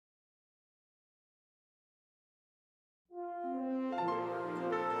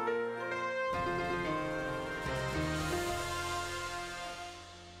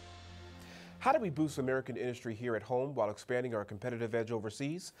How do we boost American industry here at home while expanding our competitive edge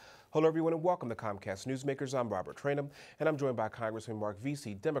overseas? Hello, everyone, and welcome to Comcast Newsmakers. I'm Robert Traynham, and I'm joined by Congressman Marc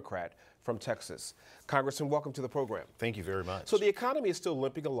Veasey, Democrat from Texas. Congressman, welcome to the program. Thank you very much. So the economy is still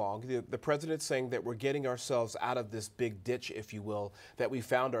limping along. The president's saying that we're getting ourselves out of this big ditch, if you will, that we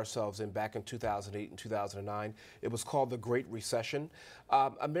found ourselves in back in 2008 and 2009. It was called the Great Recession.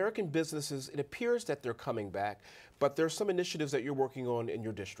 American businesses, it appears that they're coming back, but there's some initiatives that you're working on in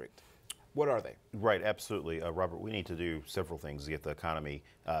your district. What are they? Right, absolutely. Robert, we need to do several things to get the economy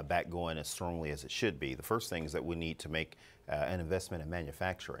back going as strongly as it should be. The first thing is that we need to make an investment in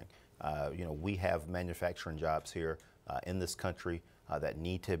manufacturing. We have manufacturing jobs here in this country that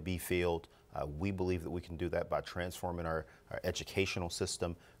need to be filled. We believe that we can do that by transforming our educational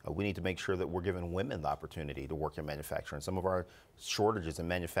system. We need to make sure that we're giving women the opportunity to work in manufacturing. Some of our shortages in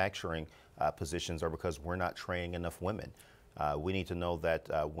manufacturing positions are because we're not training enough women. We need to know that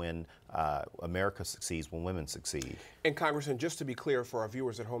when America succeeds, when women succeed. And Congressman, just to be clear for our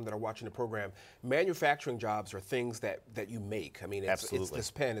viewers at home that are watching the program, manufacturing jobs are things that you make. I mean, it's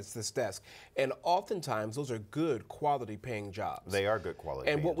this pen, it's this desk. And oftentimes, those are good quality paying jobs. They are good quality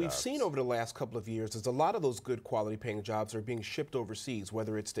and paying what we've jobs. seen over the last couple of years is a lot of those good quality paying jobs are being shipped overseas,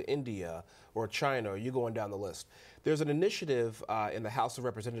 whether it's to India or China, or you going down the list. There's an initiative in the House of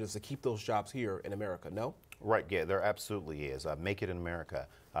Representatives to keep those jobs here in America, no? Right, yeah, there absolutely is. Make it in America.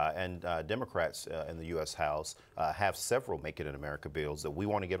 And Democrats in the U.S. House have several Make It in America bills that we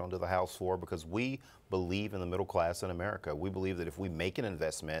want to get onto the House floor because we believe in the middle class in America. We believe that if we make an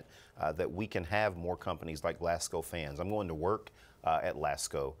investment, that we can have more companies like Lasco Fans. I'm going to work at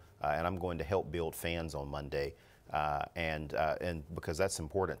Lasco, and I'm going to help build fans on Monday. And because that's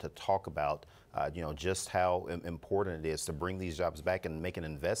important to talk about, just how important it is to bring these jobs back and make an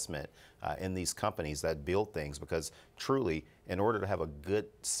investment in these companies that build things. Because truly, in order to have a good,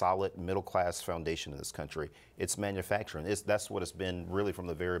 solid middle-class foundation in this country, it's manufacturing. That's what it's been really from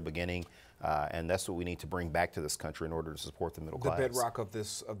the very beginning, and that's what we need to bring back to this country in order to support the middle class. The bedrock of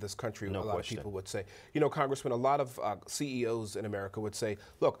this country, no a lot question. of people would say. You know, Congressman, a lot of CEOs in America would say,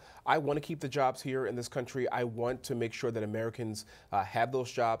 look, I want to keep the jobs here in this country. I want to make sure that Americans have those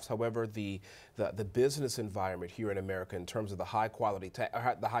jobs. However, the business environment here in America, in terms of the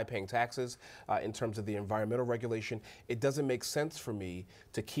high-paying taxes, in terms of the environmental regulation, it doesn't make sense for me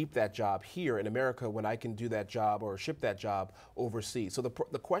to keep that job here in America when I can do that job or ship that job overseas. So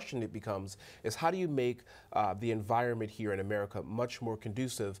the question it becomes is, how do you make the environment here in America much more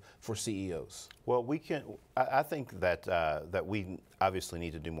conducive for CEOs? Well, I think that we obviously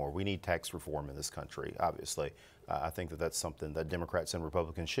need to do more. We need tax reform in this country, obviously. I think that that's something that Democrats and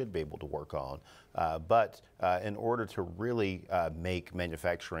Republicans should be able to work on. But in order to really make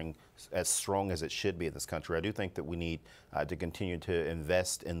manufacturing as strong as it should be in this country, I do think that we need to continue to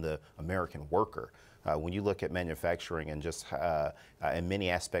invest in the American worker. When you look at manufacturing and just in many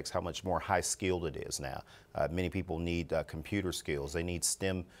aspects how much more high-skilled it is now. Many people need computer skills. They need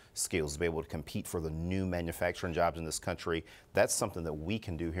STEM skills to be able to compete for the new manufacturing jobs in this country. That's something that we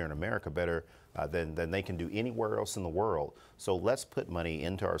can do here in America better than they can do anywhere else in the world. So let's put money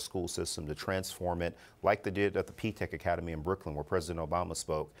into our school system to transform it like they did at the P-Tech Academy in Brooklyn where President Obama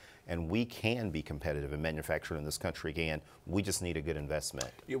spoke. And we can be competitive in manufacturing in this country again. We just need a good investment.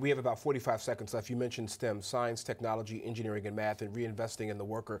 Yeah, we have about 45 seconds left. You mentioned STEM, science, technology, engineering, and math, and reinvesting in the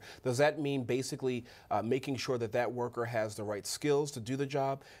worker. Does that mean basically making sure that that worker has the right skills to do the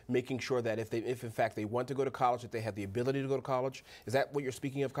job, making sure that if in fact they want to go to college, that they have the ability to go to college? Is that what you're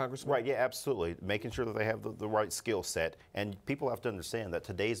speaking of, Congressman? Right, yeah, absolutely. Making sure that they have the right skill set. And people have to understand that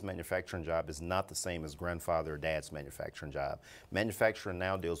today's manufacturing job is not the same as grandfather or dad's manufacturing job. Manufacturing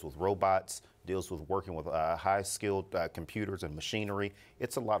now deals with robots, deals with working with high-skilled computers and machinery.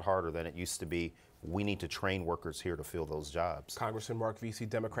 It's a lot harder than it used to be. We need to train workers here to fill those jobs. Congressman Marc Veasey,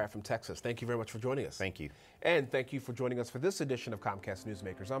 Democrat from Texas, thank you very much for joining us. Thank you. And thank you for joining us for this edition of Comcast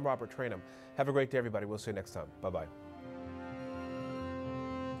Newsmakers. I'm Robert Traynham. Have a great day, everybody. We'll see you next time. Bye-bye.